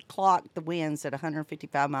 and he clocked the winds at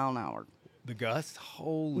 155 mile an hour. The gust?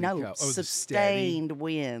 Holy No, cow. Oh, the steady. sustained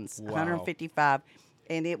winds, Wow. 155.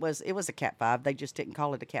 And it was a Cat 5. They just didn't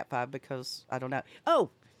call it a Cat 5 because, I don't know. Oh,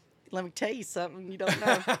 let me tell you something you don't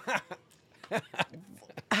know.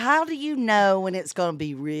 How do you know when it's going to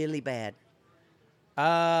be really bad?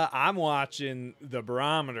 I'm watching the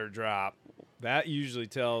barometer drop. That usually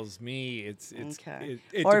tells me it's Okay.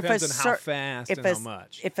 it Or if depends a on how fast and how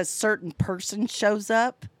much. If a certain person shows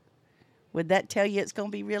up, would that tell you it's going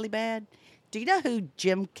to be really bad? Do you know who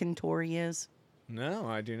Jim Cantori is? No,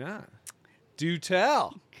 I do not. Do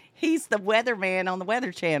tell. He's the weatherman on the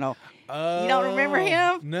Weather Channel. Oh, You don't remember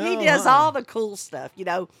him? No. He does all the cool stuff, you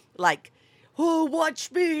know, like, oh,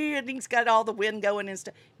 watch me, and he's got all the wind going and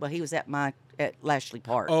stuff. Well, he was at Lashley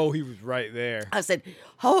Park. Oh, he was right there. I said,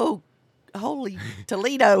 oh, holy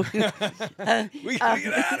Toledo. We gotta get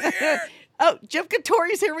out of here. Oh, Jim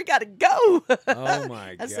Cantori's here. We got to go. Oh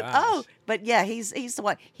my I said, gosh. oh, but yeah, he's the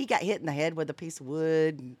one. He got hit in the head with a piece of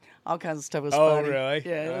wood and all kinds of stuff. It was Oh, funny. really?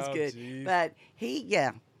 Yeah, it was Oh, good. geez. But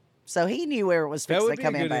so he knew where it was That fixing would to be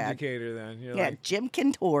come a in good bad. indicator then. You're Yeah, like, Jim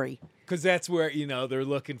Cantori. because that's where they're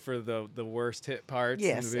looking for the worst hit parts.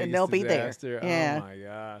 Yes, and, and they'll be there. Yeah. Oh my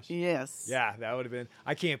gosh. Yes. Yeah, that would have been.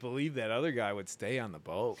 I can't believe that other guy would stay on the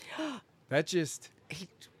boat. That just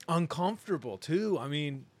uncomfortable too. I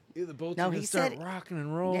mean, the boat's No, gonna he start said- rocking and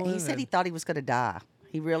Yeah, rolling. he said he thought he was going to die.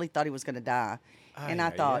 He really thought he was going to die. And I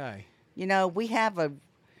thought, we have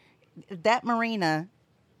that marina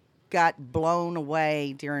got blown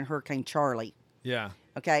away during Hurricane Charlie. Yeah.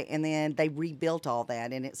 Okay, and then they rebuilt all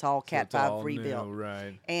that, and it's all Cat it's 5 all rebuilt. new,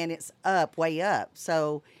 right. And it's way up.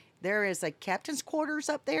 So there is a captain's quarters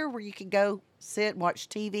up there where you can go sit and watch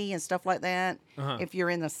TV and stuff like that if you're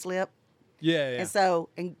in the slip. Yeah.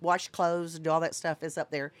 And wash clothes and do all that stuff is up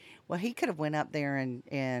there. Well, he could have went up there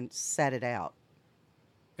and sat it out.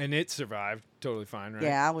 And it survived totally fine, right?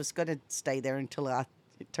 Yeah, I was going to stay there until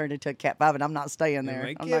it turned into a Cat 5, and I'm not staying there.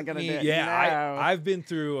 Like, I'm not going to do it. Yeah, No. I've been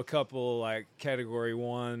through a couple like Category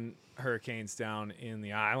 1 hurricanes down in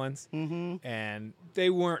the islands, and they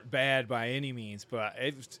weren't bad by any means, but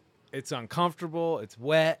it's uncomfortable. It's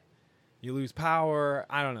wet. You lose power.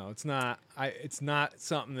 I don't know. It's not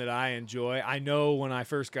something that I enjoy. I know when I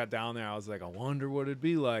first got down there, I was like, I wonder what it'd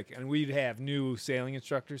be like. And we'd have new sailing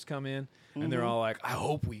instructors come in, and they're all like, I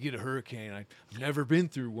hope we get a hurricane. I've never been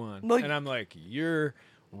through one. Well, and I'm like, you're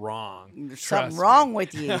wrong. There's Trust something me. wrong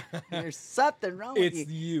with you. There's something wrong with It's you.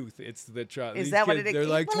 the youth. It's the trust. Is These that what kids, it is? They're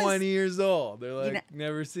like Well, 20 years old. They're like, know,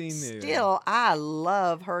 never seen this. Still, I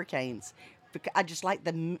love hurricanes. Because I just like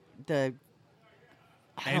the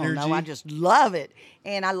I don't know. Energy? I just love it,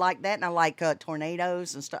 and I like that, and I like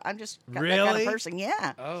tornadoes and stuff. I'm just that kind Really? of person.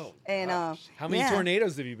 Yeah. Oh, And gosh. How many yeah.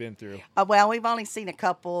 tornadoes have you been through? Well, we've only seen a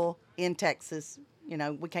couple in Texas. You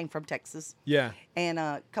know, we came from Texas, Yeah. and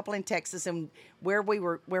a couple in Texas, and where we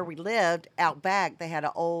lived out back, they had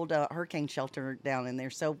an old hurricane shelter down in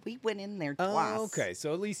there, so we went in there twice. Oh, okay.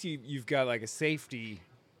 So at least you've got like a safety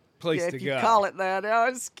place Yeah, to if go. you call it that, oh,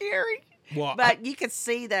 it's scary. Well, But you could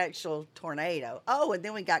see the actual tornado. Oh, and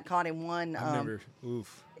then we got caught in one. I've never.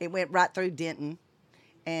 Oof. It went right through Denton,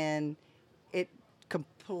 and it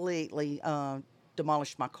completely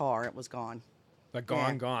demolished my car. It was gone. Like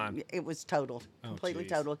Yeah. gone. It was totaled, Oh, completely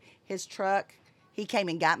geez. totaled. His truck, he came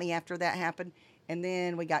and got me after that happened, and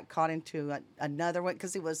then we got caught into another one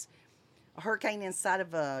because it was a hurricane inside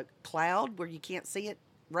of a cloud where you can't see it,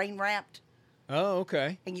 rain wrapped, Oh,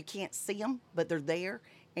 okay. and you can't see them, but they're there.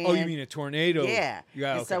 And Oh, you mean a tornado? yeah.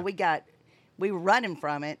 Yeah. And Okay. so we were running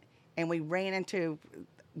from it, and we ran into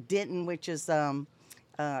Denton, which is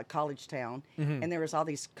college town, and there was all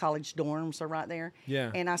these college dorms are right there.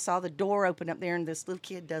 Yeah. And I saw the door open up there, and this little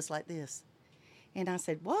kid does like this, and I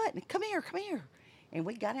said, "What? Come here, come here!" And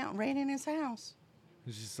we got out and ran in his house.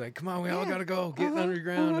 It's just like, come on, we all Yeah. gotta go. Get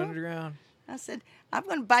underground. I said, "I'm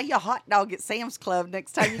going to buy you a hot dog at Sam's Club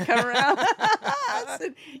next time you come around." I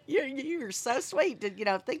said, "You're so sweet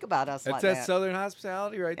to think about us That's like that that." Southern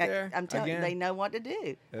hospitality right there. I'm telling you, Again. they know what to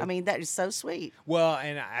do. I mean, that is so sweet. Well,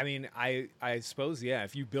 and I mean, I suppose, yeah,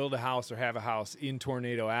 if you build a house or have a house in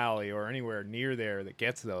Tornado Alley or anywhere near there that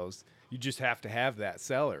gets those, you just have to have that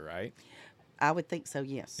cellar, right? I would think so.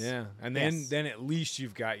 Yes. Yeah, and Yes. then at least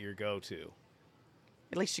you've got your go-to.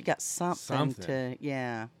 At least you got something. To.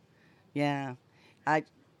 Yeah.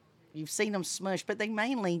 You've seen them smush, but they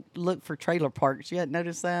mainly look for trailer parks. You hadn't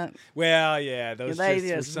noticed that? Well, yeah, those They just,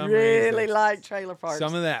 for just some really reason, like trailer parks.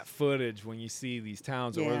 some of that footage when you see these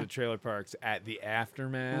towns or Yeah. the trailer parks at the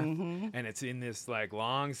aftermath, Mhm. and it's in this like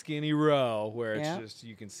long skinny row where it's Yeah. just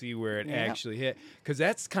you can see where it Yeah. actually hit. Because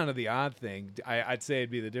that's kind of the odd thing. I'd say it'd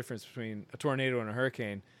be the difference between a tornado and a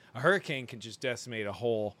hurricane. A hurricane can just decimate a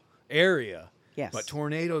whole area. Yes. But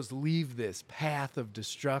tornadoes leave this path of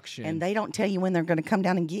destruction. And they don't tell you when they're going to come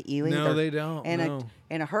down and get you either. No, they don't, And no.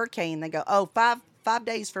 in a hurricane, they go, "Oh, five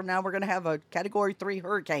days from now, we're going to have a Category 3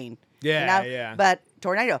 hurricane." Yeah, yeah. But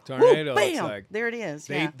tornado, Tornado, woo, it's bam, like- there it is.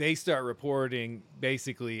 They Yeah. they start reporting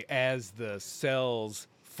basically as the cells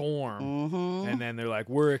form, and then they're like,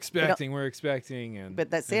 "We're expecting," and But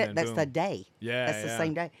that's and it. then That's boom. the day. Yeah, That's the yeah.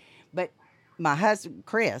 same day. But my husband,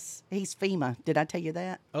 Chris, he's FEMA. Did I tell you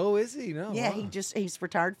that? Oh, is he? No. Yeah, wow. he's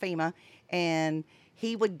retired FEMA, and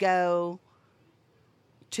he would go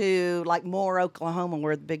to like Moore, Oklahoma,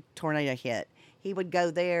 where the big tornado hit. He would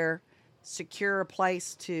go there, secure a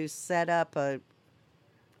place to set up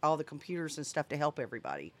all the computers and stuff to help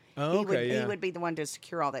everybody. Oh, okay, He yeah. would be the one to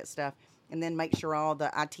secure all that stuff, and then make sure all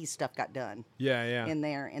the IT stuff got done Yeah, yeah. in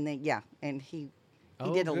there. And then and he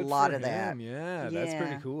Oh, did a good lot for of that. him. Yeah, that's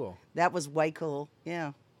pretty Yeah. cool. That was way cool.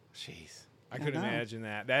 Yeah. Jeez, I could know. imagine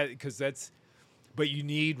that. But you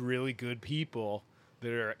need really good people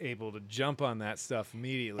that are able to jump on that stuff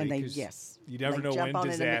immediately. And they 'cause you never they know jump when on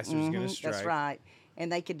it disaster's going to mhm, strike. That's right.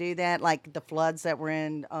 And they could do that, like the floods that were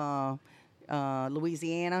in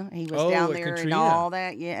Louisiana. He was Oh, down like there and Katrina. all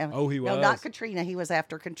that. Yeah. Oh, he No, was? not Katrina. He was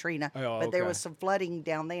after Katrina. Oh, but there okay. was some flooding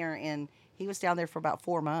down there, and he was down there for about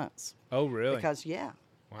 4 months. Oh, really? Because yeah,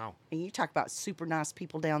 Wow. and you talk about super nice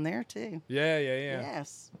people down there too. Yeah.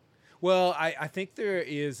 Yes. Well, I think there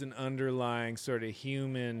is an underlying sort of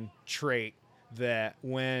human trait that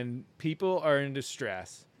when people are in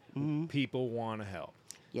distress, people want to help.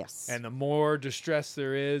 Yes. And the more distress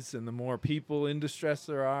there is and the more people in distress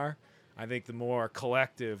there are, I think the more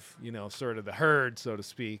collective, sort of the herd, so to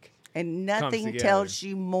speak. And comes nothing together. tells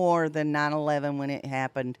you more than 9/11 when it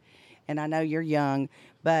happened. And I know you're young,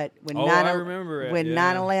 but when I remember it, when yeah.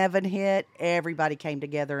 9/11 hit, everybody came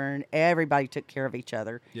together and everybody took care of each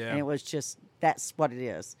other. Yeah. And it was just that's what it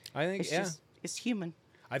is. I think, It's yeah. just it's human.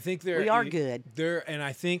 I think we are good. And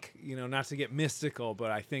I think, not to get mystical, but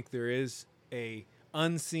I think there is a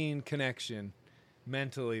unseen connection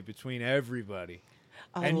mentally between everybody.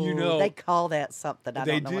 Oh, And they call that something. I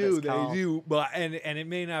don't know what it's called. They do. But and it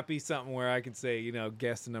may not be something where I can say,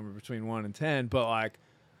 guess the number between 1 and 10, but like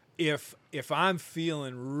if I'm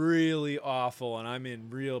feeling really awful and I'm in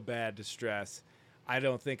real bad distress, I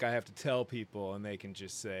don't think I have to tell people, and they can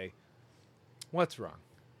just say, what's wrong?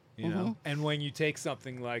 And when you take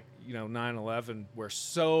something like 9/11, where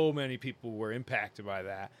so many people were impacted by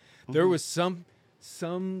that, there was some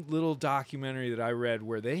little documentary that I read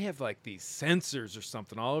where they have like these sensors or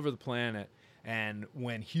something all over the planet, and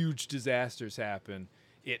when huge disasters happen,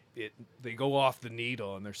 they go off the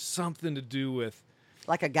needle, and there's something to do with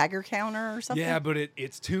like a Geiger counter or something. Yeah, but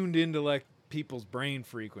it's tuned into like people's brain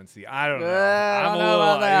frequency. I don't know. I don't know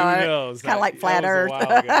about that. Who knows? It's kind of like flat Earth.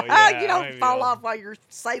 You don't fall off while you're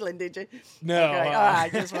sailing, did you? No. Okay. I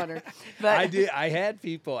just wondered. But I did. I had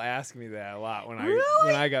people ask me that a lot when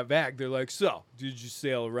I got back. They're like, "So, did you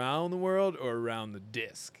sail around the world or around the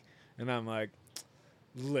disc?" And I'm like,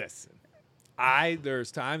 "Listen,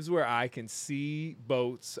 there's times where I can see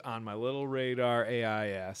boats on my little radar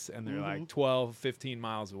AIS, and they're like 12, 15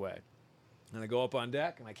 miles away, and I go up on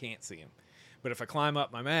deck and I can't see them." But if I climb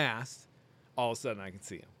up my mast, all of a sudden I can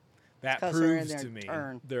see them. That proves to me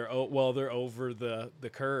they're over the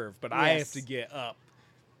curve. But I have to get up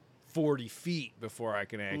 40 feet before I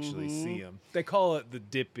can actually see them. They call it the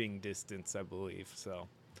dipping distance, I believe. So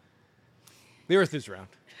the Earth is round.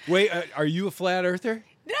 Wait, are you a flat earther?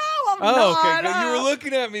 No, I'm not. Oh, okay. Good. You were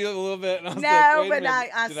looking at me a little bit. And I was no, like, but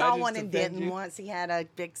I saw one in Denton once. He had a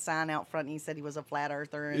big sign out front, and he said he was a flat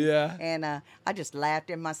earther. And, And I just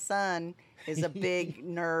laughed. And my son is a big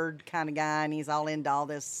nerd kind of guy, and he's all into all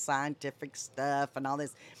this scientific stuff and all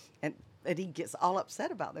this. And he gets all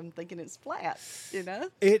upset about them thinking it's flat,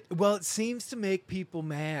 It seems to make people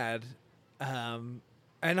mad.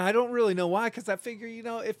 And I don't really know why, because I figure,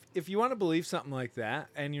 if you want to believe something like that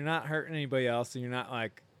and you're not hurting anybody else and you're not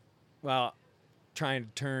like, trying to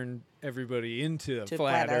turn everybody into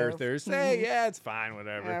flat earthers, say, yeah, it's fine,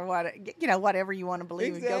 whatever. Whatever you want to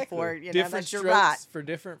believe, exactly. Go for it. Different that's your strokes right. for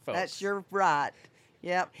different folks. That's your right.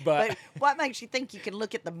 Yep. But what makes you think you can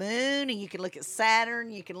look at the moon and you can look at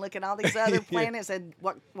Saturn, you can look at all these other planets, and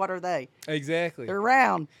what are they? Exactly. They're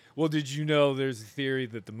round. Well, did you know there's a theory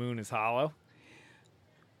that the moon is hollow?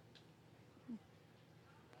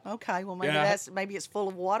 Okay, well maybe it's full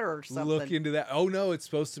of water or something. Look into that. Oh no, it's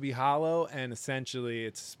supposed to be hollow, and essentially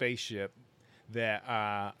it's a spaceship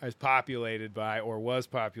that is populated by, or was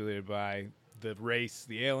populated by,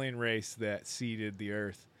 the alien race that seeded the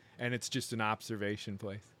Earth, and it's just an observation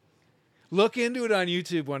place. Look into it on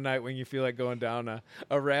YouTube one night when you feel like going down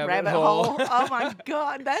a rabbit hole. Oh my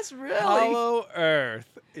God, that's really Hollow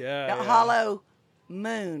Earth. Yeah. Hollow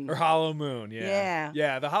moon. Or hollow moon, yeah.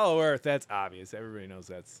 Yeah, the hollow Earth, that's obvious. Everybody knows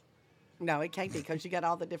that's... No, it can't be, because you got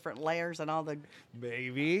all the different layers and all the...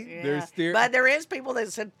 Maybe. Yeah. But there is people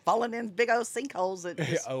that said falling in big old sinkholes. That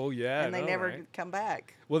just, and they never come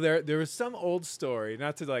back. Well, there was some old story,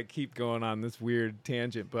 not to like keep going on this weird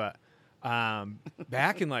tangent, but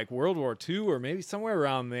back in like World War II or maybe somewhere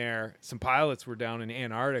around there, some pilots were down in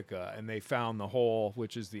Antarctica and they found the hole,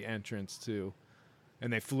 which is the entrance to,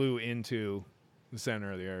 and they flew into the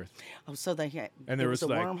center of the Earth. Oh, so they had, and there was a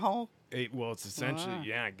like, wormhole? It's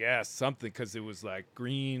essentially, I guess, something, because it was like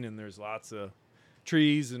green and there's lots of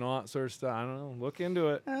trees and all that sort of stuff. I don't know. Look into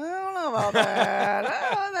it. I don't know about that.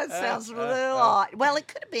 That sounds a little odd. Well, it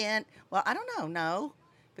could have been. Well, I don't know. No.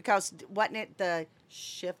 Because wasn't it the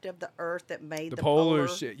shift of the Earth that made the polar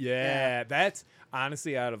shift? Yeah. That's,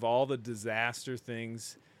 honestly, out of all the disaster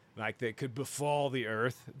things like that could befall the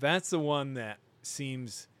Earth, that's the one that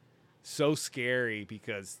seems so scary,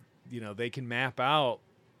 because they can map out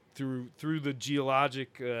through the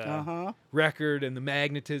geologic record and the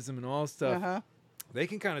magnetism and all stuff. They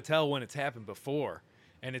can kind of tell when it's happened before,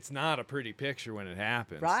 and it's not a pretty picture when it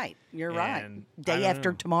happens. Right, you're right. Day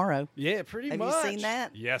after tomorrow. Yeah, pretty much. Have you seen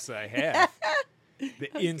that? Yes, I have. The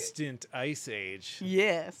instant ice age.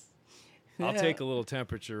 Yes. I'll take a little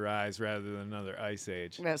temperature rise rather than another ice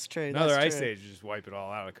age. That's true. Another ice age would just wipe it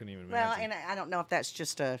all out. I couldn't even imagine. Well, and I don't know if that's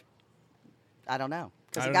just I don't know.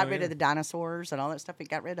 Because it got rid of the dinosaurs and all that stuff. It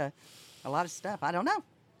got rid of a lot of stuff. I don't know.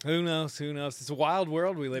 Who knows? It's a wild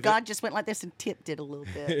world we live in. God just went like this and tipped it a little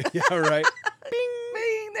bit. Yeah, right. Bing,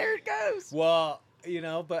 bing, there it goes. Well,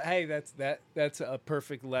 but hey, that's a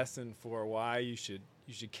perfect lesson for why you should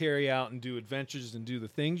carry out and do adventures and do the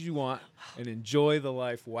things you want and enjoy the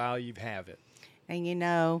life while you have it.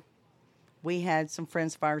 And we had some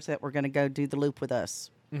friends of ours that were going to go do the loop with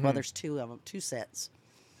us. Mm-hmm. Well, there's two of them, two sets.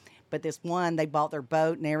 But this one, they bought their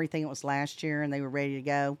boat and everything. It was last year, and they were ready to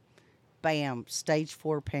go. Bam, stage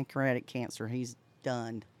 4 pancreatic cancer. He's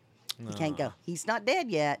done. He can't go. He's not dead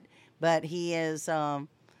yet, but he is.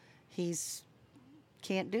 He's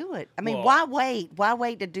can't do it. I mean, why wait? Why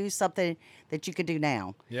wait to do something that you could do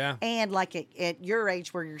now? Yeah. And like at your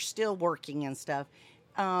age, where you're still working and stuff,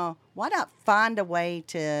 why not find a way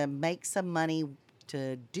to make some money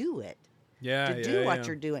to do it? Yeah. To do what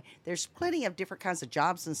you're doing. There's plenty of different kinds of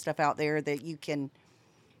jobs and stuff out there that you can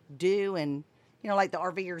do, and like the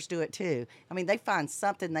RVers do it too. I mean, they find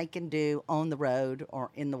something they can do on the road or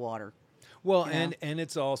in the water. Well, and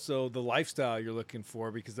it's also the lifestyle you're looking for,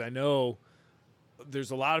 because I know there's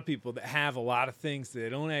a lot of people that have a lot of things that they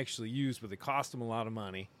don't actually use, but they cost them a lot of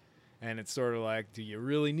money. And it's sort of like, do you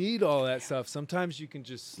really need all that stuff? Sometimes you can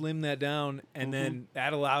just slim that down, and then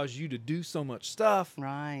that allows you to do so much stuff,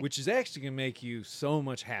 right? Which is actually going to make you so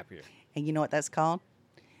much happier. And you know what that's called?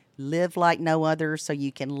 Live like no other, so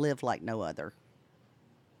you can live like no other.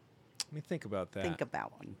 Let me think about that. Think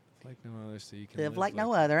about one. Like no other, so you can live like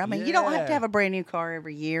no other. I mean, you don't have to have a brand new car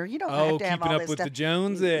every year. You don't have to have all this stuff. Keeping up with the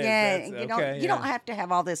Joneses. Yeah, you don't have to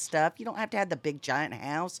have all this stuff. You don't have to have the big giant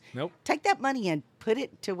house. Nope. Take that money and put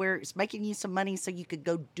it to where it's making you some money, so you could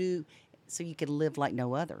so you can live like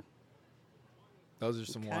no other. Those are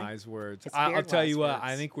some wise words. It's I'll very tell you wise what,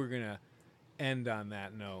 words. I think we're gonna end on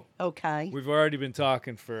that note. Okay. We've already been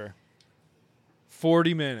talking for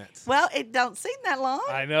 40 minutes. Well, it don't seem that long.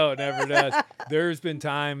 I know, it never does. There's been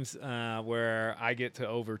times where I get to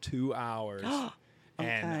over 2 hours,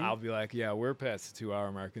 and I'll be like, yeah, we're past the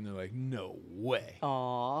 2-hour mark, and they're like, no way.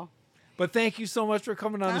 Aw. But thank you so much for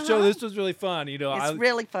coming on the show. This was really fun. It's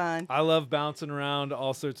really fun. I love bouncing around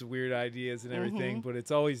all sorts of weird ideas and everything, but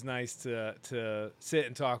it's always nice to sit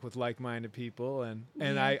and talk with like-minded people,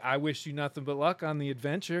 and I wish you nothing but luck on the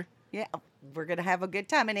adventure. Yeah, we're going to have a good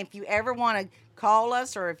time. And if you ever want to call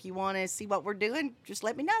us, or if you want to see what we're doing, just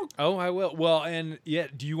let me know. Oh, I will. Well, and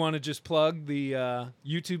do you want to just plug the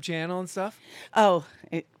YouTube channel and stuff? Oh,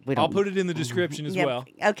 I'll put it in the description as well.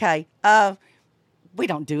 Okay. We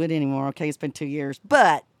don't do it anymore. Okay, it's been 2 years.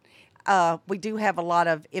 But we do have a lot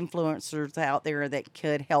of influencers out there that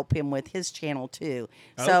could help him with his channel too.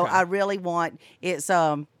 So I really want, it's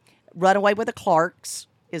Runaway with the Clarks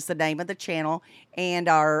is the name of the channel. And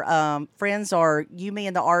our friends are You, Me,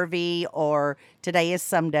 and the RV, or Today is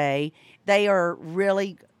Someday. They are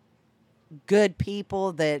really good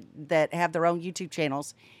people that have their own YouTube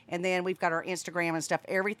channels. And then we've got our Instagram and stuff.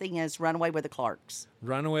 Everything is Runaway with the Clarks.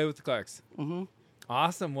 Runaway with the Clarks. Mm-hmm.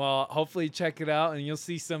 Awesome. Well, hopefully check it out, and you'll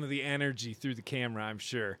see some of the energy through the camera, I'm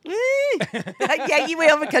sure. Yeah, you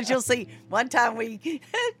will, because you'll see. One time we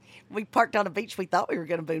parked on a beach. We thought we were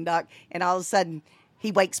going to boondock, and all of a sudden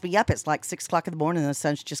he wakes me up. It's like 6 o'clock in the morning, and the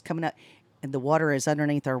sun's just coming up, and the water is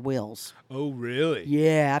underneath our wheels. Oh, really?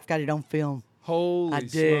 Yeah, I've got it on film. Holy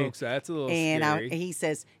smokes, that's a little scary. And he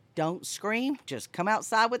says, don't scream, just come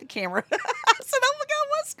outside with the camera. I said, oh my God,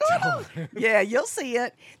 what's going on? Yeah, you'll see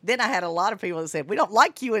it. Then I had a lot of people that said, we don't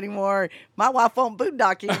like you anymore. My wife won't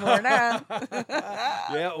boondock anymore now.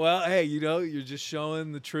 Yeah, well, hey, you're just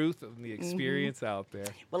showing the truth of the experience out there.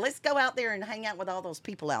 Well, let's go out there and hang out with all those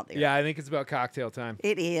people out there. Yeah, I think it's about cocktail time.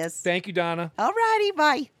 It is. Thank you, Donna. All righty,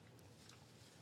 bye.